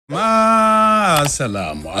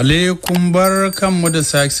Assalamu alaikum bar kanmu da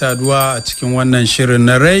sake saduwa a cikin wannan shirin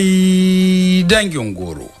na Rai Dangin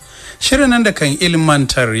goro. Shirin nan da kan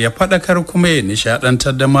ilmantar ya faɗakar kuma ya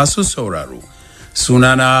nishaɗantar da masu sauraro.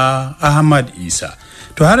 Sunana Ahmad Isa.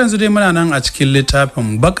 To har yanzu dai muna nan a cikin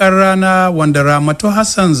littafin Bakar Rana wanda Ramatu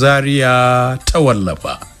Hassan Zaria ta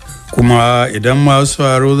wallafa. Kuma idan masu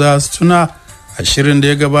sauraro za su tuna a shirin da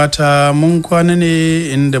ya gabata mun kwana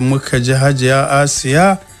ne inda muka ji Hajiya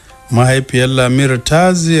Asiya mahaifiyar Lamir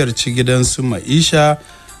ta ziyarci gidansu Maisha,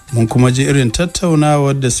 mun kuma ji irin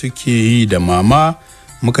tattaunawar da suke yi da mama.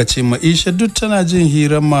 Muka ce Maisha duk tana jin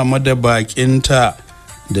hirar mama da bakinta,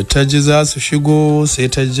 da ta ji za su shigo sai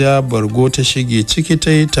ta ja bargo ta shige ciki ta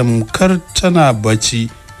yi tamkar tana bacci.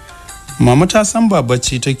 Mama ta san ba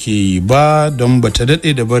bacci take yi ba don ba ta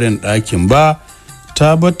daɗe da barin ɗakin ba,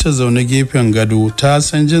 ta batta zaune gefen gado, ta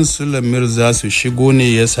san jin su Lamir za su shigo ne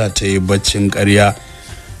yasa ta yi baccin ƙarya.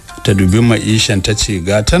 Ta dubi Maishan ta ce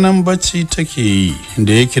ga ta nan bacci take yi,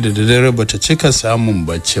 da yake da daddare bata cika samun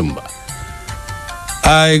baccin ba.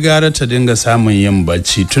 Ai gara ta dinga samun yin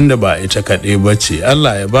bacci tunda ba ita kaɗai bacci.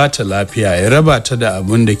 Allah ya bata lafiya ya raba ta da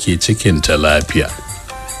abin da ke cikin ta lafiya.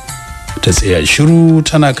 Ta tsaya shiru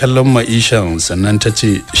tana kallon Maishan sannan ta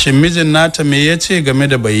ce shin mijin nata me ya ce game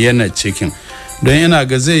da bayyana cikin, don ina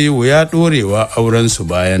ga zai yi wuya ɗorewa auren su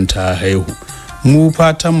bayan ta haihu. Mu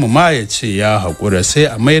fatanmu ma ya ce ya haƙura sai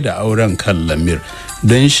a mai da auren kan Lamir,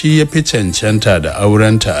 don shi ya fi cancanta da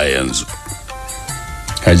aurenta a yanzu.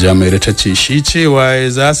 Hajjamairu ta ce shi cewa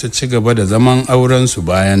za su ci gaba da zaman aurensu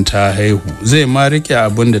bayan ta haihu, zai ma rike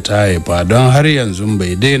abin da ta haifa don har yanzu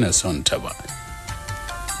bai daina son ta ba.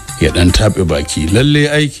 Ya ɗan taɓe baki, lalle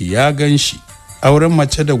aiki ya gan shi, auren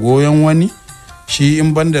mace da goyon wani, shi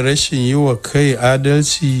in banda rashin yi wa kai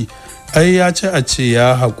adalci ai ya ci a ce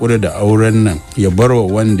ya haƙura da auren nan ya barwa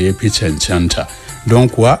wanda ya fi cancanta, don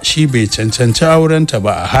kuwa shi bai cancanci aurenta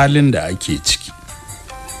ba a halin da ake ciki.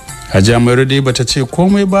 Hajjamairu dai bata ce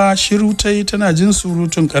komai ba, shiru ta yi tana jin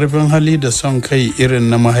surutun ƙarfin hali da son kai irin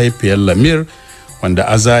na mahaifiyar Lamir, wanda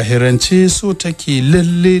a zahirance so take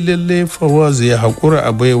lalle Fawaz ya haƙura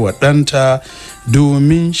a baiwa ɗanta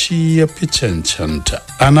domin shi ya fi cancanta.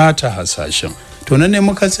 Ana ta hasashen. To nan ne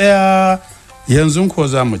muka tsaya, yanzu ko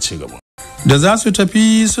za mu ci gaba. Da za su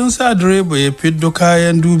tafi sun sa direba ya fiddo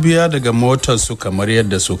kayan dubiya daga motarsu kamar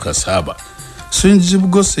yadda suka saba. Sun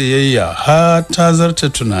jibgo sayayya har ta zarta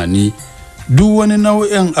tunani, duk wani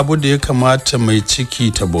nau'in abu da ya kamata mai ciki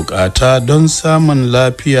ta bukata don samun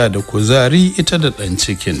lafiya da kuzari ita da ɗan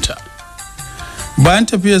cikinta. Bayan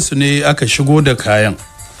tafiyarsu ne aka shigo da kayan.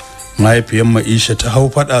 Mahaifiyar Maisha ta hau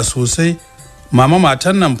faɗa sosai. Mama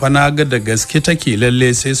matan nan fa na ga da gaske take,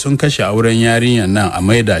 lalle sai sun kashe auren yarinyar nan a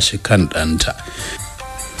maida shi kan ɗanta.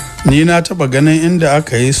 Ni na taɓa ganin inda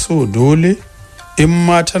aka yi so dole, in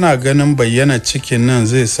ma tana ganin bayyana cikin nan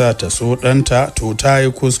zai sa ta so ɗanta to ta yi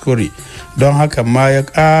kuskure, don haka ma ya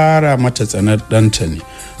ƙara mata tsanar ɗanta ne.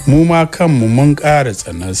 Mu ma kanmu mun ƙara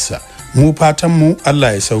tsanarsa, mu fatanmu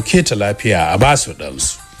Allah ya sauke ta lafiya a basu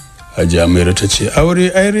ɗansu. Hajjamairu ta ce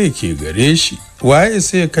aure aire ke gare shi, waye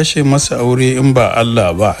sai ya kashe masa aure in ba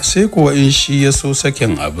Allah ba, sai kuwa in shi ya so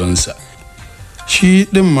sakin abinsa. Shi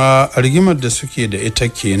ɗin ma argimar da suke da ita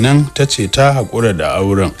kenan, ta ce ta haƙura da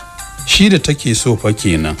auren, shi da take so fa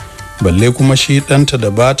kenan, balle kuma shi ɗanta da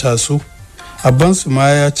bata so. Abbansu ma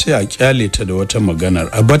ya ce a kyale ta da wata maganar,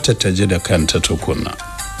 a bata ta ji da kanta tukuna.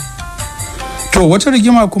 To wata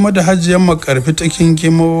rigima kuma da Hajiyar Makarfi ta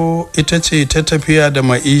kinkimo ita ce ta tafiya da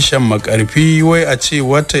Maishan Makarfi, wai a ce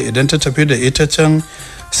wata idan ta tafi da ita can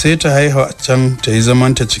sai ta haihu a can ta yi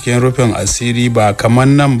zamanta cikin rufin asiri, ba kamar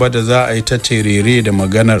nan ba da za a yi ta terere da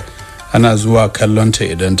maganar ana zuwa kallonta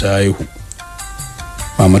idan ta haihu.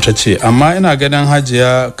 Mama ta ce amma ina ganin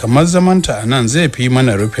Hajiya kamar zamanta a nan zai fi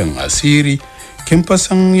mana rufin asiri, kin fa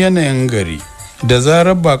san yanayin gari, da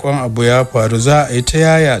zarar bakon abu ya faru za a yi ta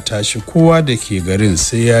yaya tashi, kowa da ke garin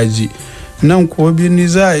sai ya ji. Nan ko birni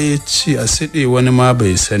za a yi ci a siɗe wani ma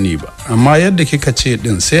bai sani ba, amma yadda kika ce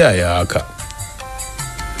ɗin sai a yi haka.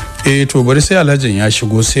 To bari sai alhajin ya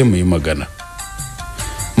shigo sai mu yi magana.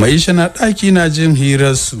 Maisha na ɗaki na jin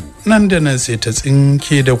hirarsu, nan da nan sai ta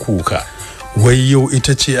tsinke da kuka. Wai yau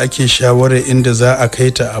ita ce ake shawarar inda za a kai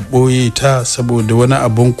ta a ɓoye ta saboda wani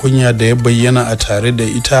abun kunya da ya bayyana a tare da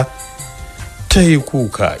ita. Ta yi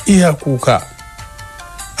kuka, iya kuka.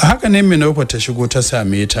 A haka ne Minofa ta shigo ta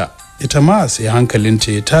same ta, ita ma sai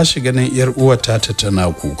hankalinta ya tashi ganin yar uwarta ta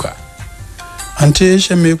tana kuka. Anta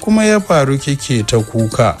Yasha me kuma ya faru kike ta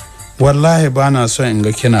kuka? Wallahi bana son in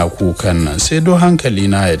ga kina kukan nan, sai do hankali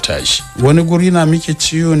na ya tashi. Wani guri na miki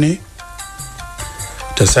ciwo ne?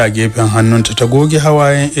 Ta sa gefen hannunta ta goge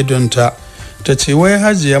hawayen idonta, ta ce wai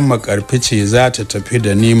hajiyar makarfi ce za ta tafi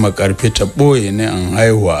da ni makarfi ta ɓoye ni in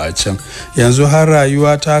haihuwa a can. Yanzu har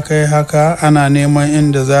rayuwa ta kai haka, ana neman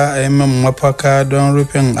inda za a yi min mafaka don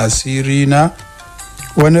rufin asiri na.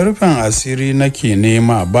 Wani rufin asiri nake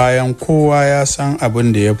nema bayan kowa ya san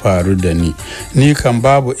abin da ya faru da ni kan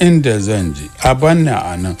babu inda zan je, a banna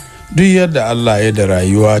a nan. Duk yadda Allah ya da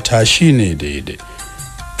rayuwa ta shine daidai.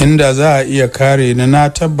 Inda za a iya kare ni na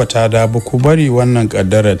tabbata da ba ku bari wannan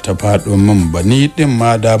kaddarar ta faɗo min ba, ni din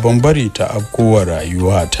ma da ban bari ta afkowa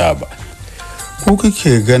rayuwa ta ba. Ku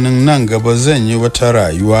kike ganin nan gaba zan yi wata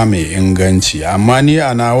rayuwa mai inganci, amma ni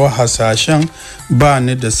a nawa hasashen ba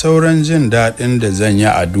ni da sauran jin daɗin da zan yi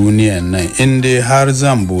a duniyan nan, in dai har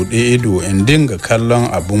zan buɗe ido in dinga kallon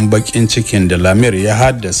abun bakin cikin da Lamir ya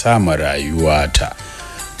haddasa ma rayuwata.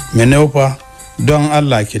 Minofa, don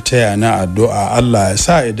Allah ki taya na addu'a Allah ya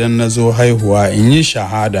sa idan na zo haihuwa in yi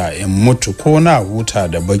shahada in mutu, ko na huta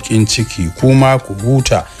da bakin ciki kuma ku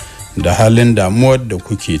huta da halin damuwar da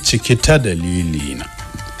kuke ciki ta dalilina.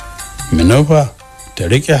 Minofa ta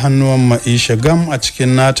rike hannuwan Maisha gam a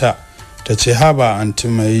cikin nata, ta ce haba anti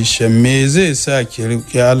Maisha, me zai sa ki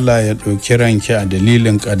riƙe Allah ya ɗauki ranki a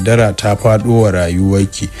dalilin ƙaddara ta faɗo wa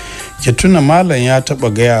rayuwarki. Ki tuna malam ya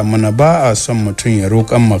taɓa gaya mana ba a son mutum ya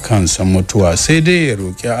roƙan ma kansa mutuwa, sai dai ya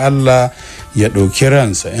roƙi Allah ya ɗauki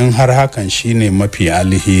ransa in har hakan shine mafi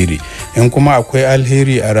alheri. In kuma akwai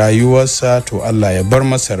alheri a rayuwarsa to Allah ya bar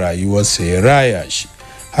masa rayuwarsa ya raya shi.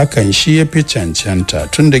 Hakan shi ya fi cancanta,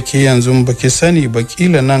 tun da ke yanzu baki sani ba,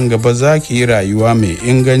 kila nan gaba za ki yi rayuwa mai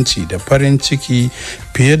inganci da farin ciki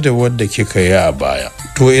fiye da wadda kika yi a baya.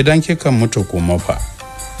 To idan kika mutu kuma fa?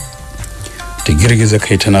 Ta girgiza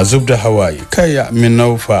kai tana zub da hawaye. Kai ya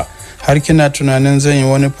Minaufa, har kina tunanin zan yi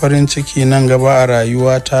wani farin ciki nan gaba a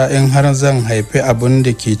rayuwata in har zan haifi abin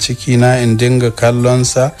da ke ciki na in dinga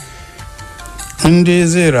kallonsa? In dai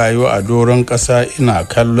zai rayu a doron ƙasa ina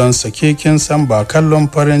kallon sa, ke kin san ba kallon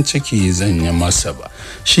farin ciki zan yi masa ba.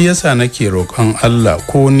 Shi yasa nake roƙon Allah,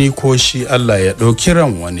 ko ni ko shi, Allah ya ɗauki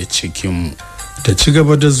ran wani cikinmu. Ta ci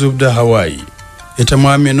gaba da zub da hawaye. Ita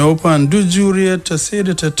ma Minofan duk juriyarta sai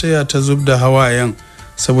da ta taya ta zub da hawayen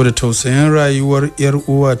saboda tausayin rayuwar 'yar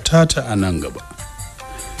uwa tata a nan gaba.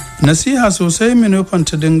 Nasiha sosai Minofan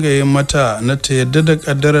ta dinga yin mata na ta yadda da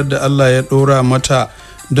ƙaddarar da Allah ya ɗora mata,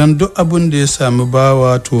 don duk abin da ya sami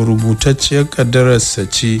bawa to rubutacciyar kaddararsa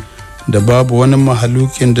ce da babu wani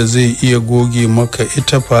mahalukin da zai iya goge maka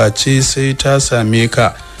ita face sai ta same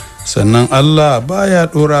ka. Sannan Allah baya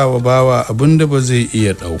ɗora wa bawa abin da ba zai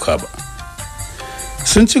iya ɗauka ba.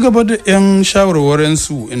 Sun ci gaba da 'yan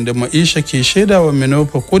shawarwarinsu inda Maisha ke shaidawa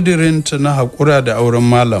Minofa kudirinta na haƙura da auren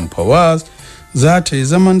Malam Fawaz. Za ta yi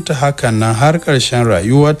zamanta hakan nan har ƙarshen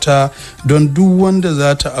rayuwarta, don duk wanda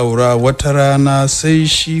za ta aura wata rana sai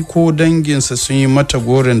shi ko danginsa sun yi mata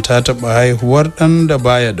gorin ta taɓa haihuwar ɗan da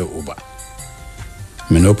baya da uba.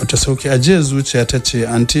 Minofa ta sauke ajiyar zuciya ta ce,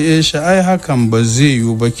 anti Aisha, ai hakan ba zai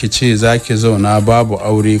yiwu ba ki ce za ki zauna babu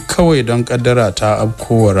aure kawai don ƙaddara ta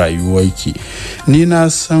afkowa rayuwarki. Ni na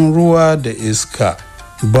san ruwa da iska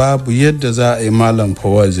babu yadda za a yi Malam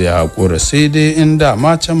Fawaz ya haƙura, sai dai in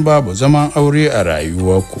dama can babu zaman aure a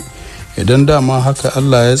rayuwarku. Idan dama haka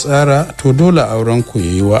Allah ya tsara to dole aurenku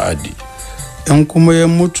ya yi wa'adi. In kuma ya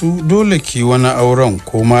mutu dole ki wani auren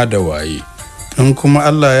koma da waye. In kuma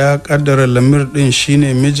Allah ya ƙaddara Lamir ɗin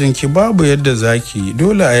shine mijinki, babu yadda za ki,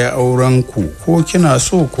 dole a yi aurenku ko kina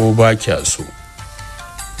so ko ba kya so.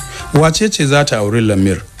 Wace ce za ta auri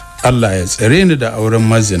Lamir? Allah ya tsare ni da auren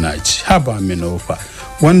mazinaci. Haba Minofa,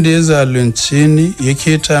 wanda ya zalunce ni ya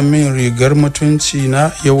keta min rigar mutunci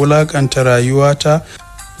na, ya wulakanta rayuwata,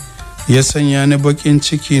 ya sanya ni bakin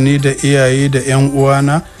ciki ne da iyaye da 'yan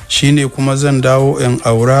uwana, shine kuma zan dawo in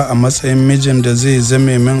aura a matsayin mijin da zai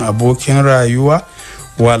zame min abokin rayuwa?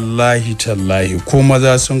 Wallahi tallahi ko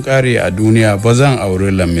maza sun kare a duniya ba zan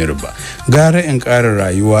auri Lamir ba. Gara in ƙara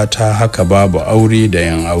rayuwata haka babu aure da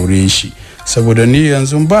yan aure shi, saboda ni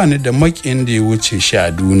yanzu ba ni da maƙin da ya wuce shi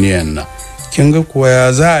a duniyan nan. Kin ga kuwa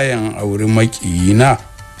ya za a yin auri maƙiyina?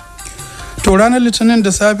 To ranar Litinin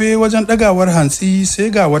da safe wajen ɗagawar hantsi sai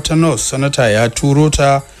ga wata nurse sanata ya turo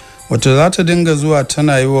ta, wata za ta dinga zuwa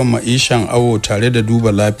tana yi wa Maishan awo tare da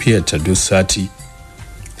duba lafiyarta duk sati.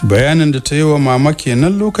 Bayanin da ta yi wa mama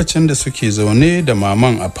kenan lokacin da suke zaune da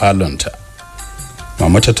maman a falonta.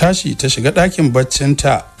 Mama ta tashi ta shiga ɗakin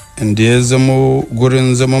baccinta inda ya zamo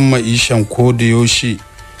gurin zaman Maishan ko da yaushe,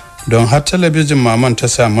 don har talabijin maman ta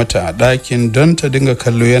sa mata a ɗakin don ta dinga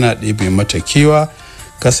kallo yana ɗebe mata kewa,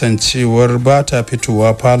 kasancewar ba ta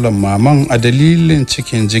fitowa falon maman a dalilin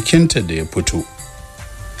cikin jikinta da ya fito.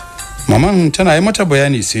 Maman tana yi mata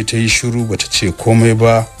bayani sai ta yi shiru bata ce komai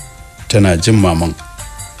ba, tana jin maman.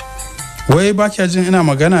 wai ba kya jin ina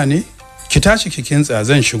magana ne? Ki tashi ki kintsa,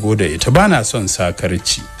 zan shigo da ita, bana son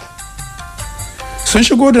sakarci. Sun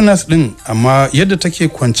shigo da nas din, amma yadda take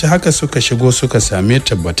kwance haka suka shigo suka same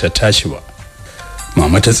ta bata tashi ba.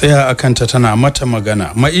 Mama ta tsaya a kanta tana mata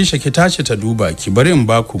magana, Maisha ki tashi ta duba ki, bari in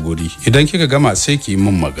baku guri, idan kika gama sai ki yi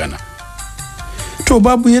min magana. To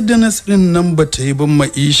babu yadda nas din nan bata yi bin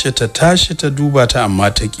Maisha ta tashi ta duba ta, amma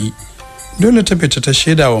ta ki. Dole ta fita ta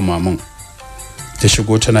shaida wa maman. Ta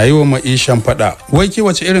shigo tana yi wa Maishan faɗa, wai ke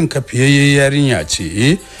wace irin kafiyayye yarinya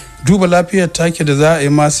ce? Duba lafiyar take da za a yi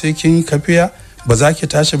ma sai kin yi kafiya, ba za ki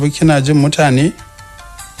tashi ba kina jin mutane?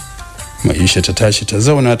 Maisha ta tashi ta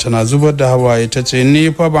zauna tana zubar da hawaye ta ce,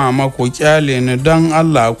 ni fa ba ma ku kyale ni dan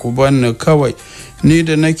Allah ku banni kawai, ni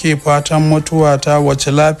da nake fatan mutuwa ta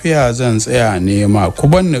wace lafiya zan tsaya nema, ku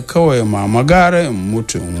banni kawai mama, gara in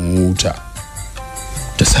mutu in huta.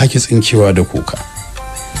 Ta sake tsinkewa da kuka.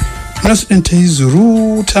 Nas ɗin ta yi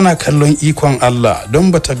zuru tana kallon ikon Allah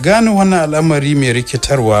don bata gane wannan al'amari mai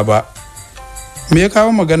rikitarwa ba. Me ya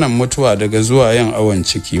kawo maganan mutuwa daga zuwa yin awon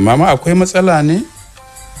ciki? Mama akwai matsala ne?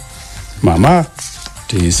 Mama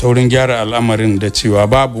ta yi saurin gyara al'amarin da cewa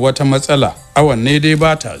babu wata matsala, awon ne dai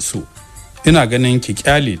ba ta so. Ina ganin ki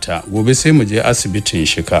kyale ta, gobe sai mu je asibitin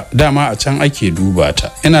shika, dama a can ake duba ta,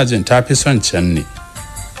 ina jin ta fi son can ne.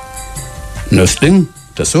 Nas ɗin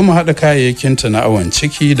ta so mu haɗa kayayyakinta na awon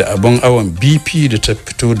ciki da abin awon BP da ta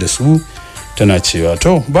fito da su, tana cewa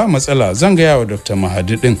to ba matsala, zan gaya wa Dr.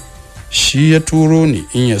 Mahadi ɗin, shi ya turo ni,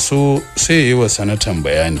 in ya so sai ya yi wa sanatan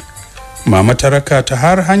bayani. Mama ta raka ta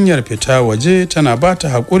har hanyar fita waje tana ba ta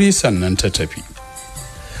haƙuri sannan ta tafi.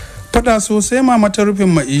 Faɗa sosai mama ta rufin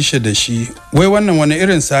Maisha da shi, wai wannan wani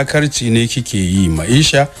irin sakarci ne kike yi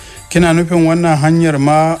Maisha? Kina nufin wannan hanyar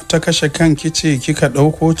ma ta kashe kanki ce kika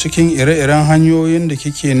ɗauko cikin ire-iren hanyoyin da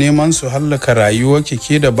kike neman su hallaka rayuwar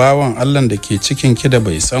ke da bawan Allah da ke cikin ki da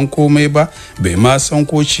bai san komai ba, bai ma san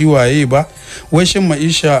ko ciwaye ba? Wai shin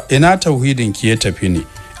Maisha ina tauhidin ki ya tafi ne?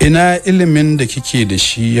 Ina ilimin da kike da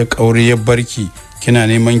shi ya kaure ya barki, kina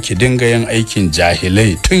neman ki dinga yin aikin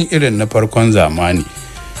jahilai tun irin na farkon zamani?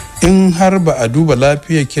 In har ba a duba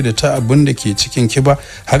lafiyar ki da ta abin da ke cikin ki ba,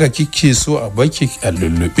 haka kike so a baki a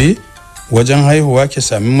lullube wajen haihuwa ki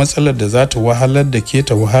sami matsalar da za ta wahalar da ke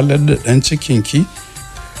ta wahalar da dan cikin ki?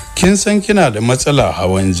 Kin san kina da matsala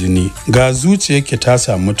hawan jini, ga zuciyarki ta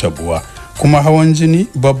samu tabuwa, kuma hawan jini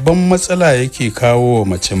babban matsala yake kawo wa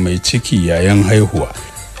mace mai ciki yayin haihuwa.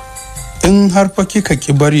 In har fa kika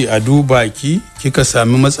ki bari a duba ki, kika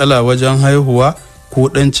sami matsala wajen haihuwa ko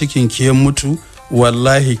dan cikin ki ya mutu,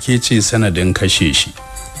 wallahi ke ce sanadin kashe shi.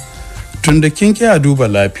 Tunda kin ki a duba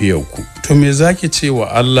lafiyarku, to me zaki ce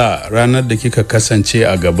wa Allah ranar da kika kasance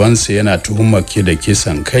a gabansa yana tuhumar ki da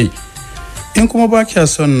kisan kai? In kuma ba kya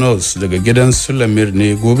son nurse daga gidan Sulamir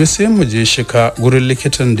ne, gobe sai mu je shika gurin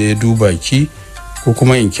likitan da ya duba ki, ko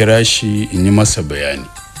kuma in kira shi in yi masa bayani.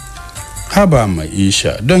 Haba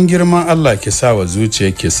Maisha, don girman Allah ki sa wa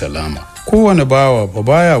zuciyarki salama, kowane bawa fa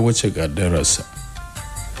baya wuce kaddararsa.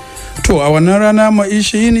 To a wannan rana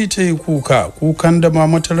Maisha yini ta yi kukan da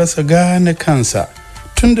mama ta rasa gane kansa.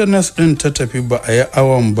 Tunda nas din ta tafi ba a yi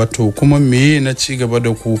awon ba, to kuma meye na ci gaba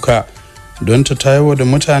da kuka don ta tayo da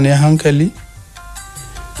mutane hankali?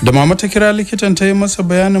 Da mama ta kira likitan ta yi masa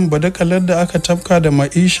bayanin badakalar da aka tafka da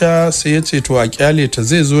Maisha, sai ya ce to a kyale ta,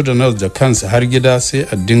 zai zo da nas da kansa har gida sai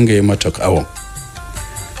a dinga yi mata awon.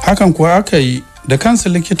 Hakan kuwa aka yi, da kansa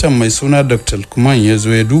likitan mai suna Dr. Kuma ya zo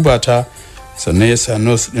ya duba ta, sannan ya sa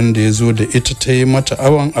nurse ɗin da ya zo da ita ta yi mata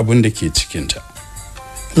awon abin da ke cikinta.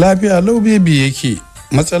 Lafiya lau bebi yake,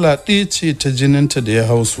 matsala ɗaya ce ta jininta da ya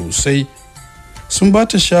hau sosai. Sun ba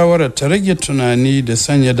ta shawarar ta rage tunani da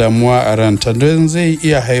sanya damuwa a ranta don zai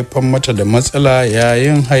iya haifar mata da matsala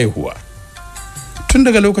yayin haihuwa. Tun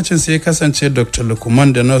daga lokacin sai ya kasance Dr.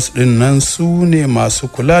 Lukman da nurse ɗin nan su ne masu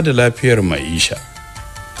kula da lafiyar Maisha.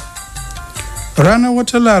 Ranar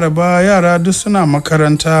wata Laraba yara duk suna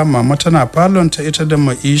makaranta, mama tana falonta ita da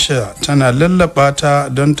Maisha tana lallaba ta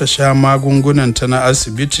don ta sha magungunanta na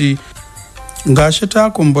asibiti. Gashi ta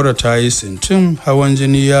kumbura ta yi sintin, hawan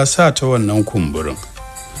jini ya sa ta wannan kumburin.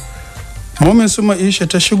 Momin su Maisha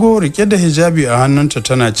ta shigo rike da hijabi a hannunta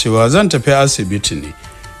tana cewa zan tafi asibiti ne.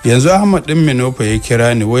 Yanzu Ahmad ɗin Minofa ya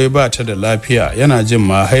kira ni wai ba ta da lafiya, yana jin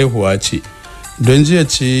ma haihuwa ce. Don jiya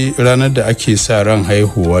ce ranar da ake sa ran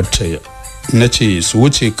haihuwar ta. Na ce su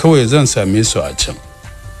wuce kawai zan same su a can.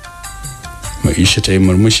 Maisha ta yi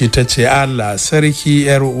murmushi ta ce Allah sarki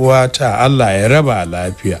yar uwata, Allah ya raba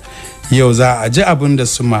lafiya. Yau za a ji abin da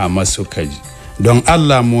su mama suka ji. Don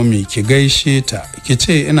Allah momi ki gaishe ta, ki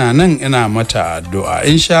ce ina nan ina mata addu'a,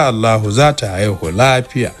 insha Allahu za ta haihu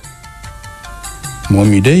lafiya.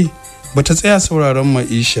 Momi dai bata tsaya sauraron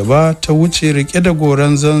Maisha ba, ta wuce rike da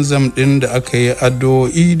goran zanzam ɗin da aka yi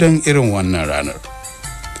addu'o'i don irin wannan ranar.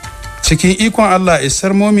 Cikin ikon Allah,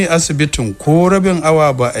 isar momi asibitin ko rabin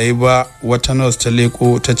awa ba a yi ba, wata nurse ta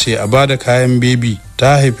leko ta ce a bada kayan bebi,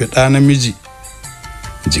 ta haifi ɗa namiji.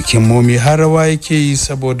 Jikin momi har rawa yake yi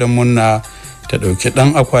saboda munna. Ta ɗauki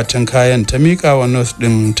ɗan akwatin kayan ta miƙa wa nurse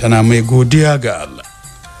ɗin, tana mai godiya ga Allah.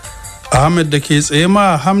 Ahmad da ke tsaye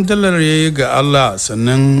ma hamdalar ya yi ga Allah,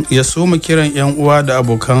 sannan ya soma kiran 'yan uwa da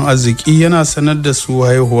abokan arziki yana sanar da su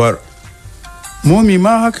haihuwar. Momi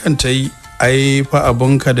ma hakan ta yi, ai fa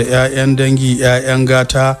abunka da 'ya'yan dangi 'ya'yan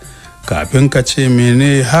gata, kafin ka ce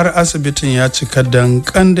mene har asibitin ya cika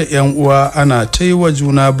dankan da 'yan uwa, ana ta yi wa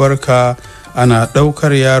juna barka, ana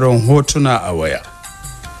ɗaukar yaron hotuna a waya.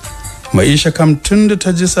 Maisha kam tun da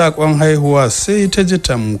ta ji saƙon haihuwa sai ta ji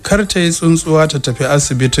tamkar ta yi tsuntsuwa ta tafi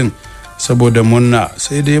asibitin saboda munna,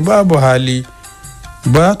 sai dai babu hali,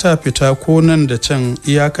 ba ta fita ko nan da can,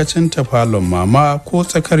 iyakacin ta falon mama ko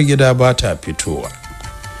tsakar gida ba ta fitowa.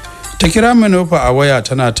 Ta kira Minofa a waya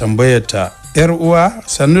tana tambayar ta, 'yar uwa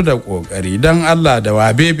sannu da ƙoƙari, don Allah da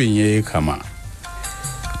wa bebin yayi kama.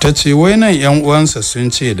 Ta ce wai nan 'yan uwansa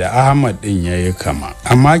sun ce da Ahmad din yayi kama,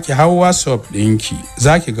 amma ki hau WhatsApp ɗinki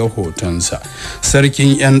za ki ga hotonsa.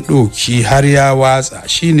 Sarkin 'yan ɗoki har ya watsa,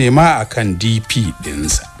 shine ma akan DP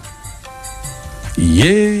ɗinsa.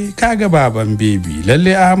 Ye kaga baban bebi,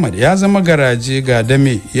 lalle Ahmad ya zama garaje ga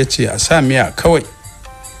dame, ya ce a sa miya kawai.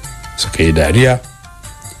 Suka yi dariya.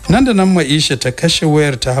 Nan da nan Maisha ta kashe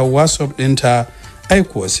wayar ta hau WhatsApp ɗinta,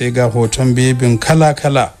 aiko sai ga hoton bebin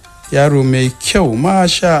kala-kala, yaro mai kyau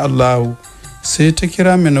masha Allahu. Sai ta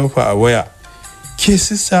kira Minofa a waya, ke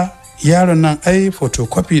sista, yaron nan ai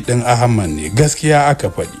photocopy ɗin Ahmad ne, gaskiya aka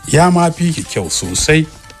faɗi, ya ma fi ki kyau sosai.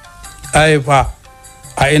 Ai fa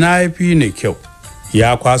a ina ya fi ni kyau?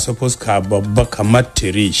 Ya kwasa fuska babba kamar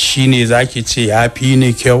tire, shine zaki ce ya fi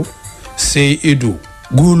ni kyau? Sai ido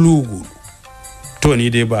gulu-gulu. To ni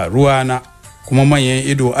dai ba ruwana, kuma manyan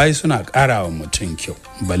ido ai suna ƙara wa mutum kyau,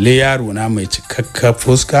 balle yaro na mai cikakka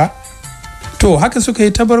fuska. To haka suka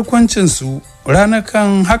yi tabarkwancin su.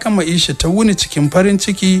 Ranakan haka Maisha ta wuni cikin farin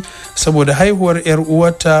ciki saboda haihuwar 'yar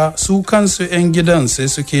uwarta. Su kansu 'yan gidan sai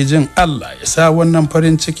suke jin Allah ya sa wannan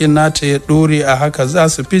farin cikin nata ya ɗore, a haka za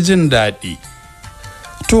su fi jin daɗi.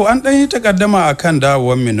 To an ɗan yi takaddama a kan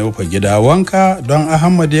dawowar Minofa gida wanka, don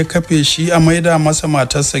Ahmad ya kafe shi a maida masa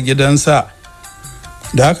matarsa gidansa.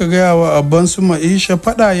 Da aka gaya wa abban su Maisha,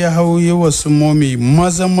 fada ya hau yi wa su momi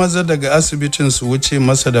maza daga asibitin su wuce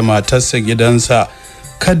masa da matarsa gidansa,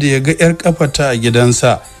 kada ya ga 'yar kafata a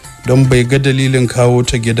gidansa, don bai ga dalilin kawo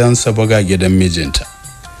ta gidansa ba ga gidan mijinta.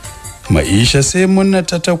 Maisha sai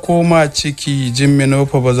munnata ta koma ciki, jin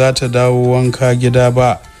Minofa ba za ta dawo wanka gida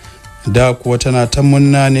ba, da kuwa tana ta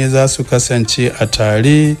munna ne za su kasance a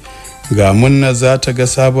tare. Ga munna za ta ga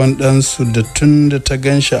sabon ɗansu da tun da ta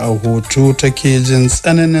gan shi a hoto take jin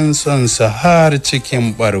tsananin sonsa har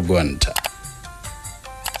cikin ɓargonta.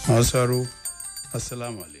 Masaru,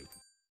 Assalamu alaikum.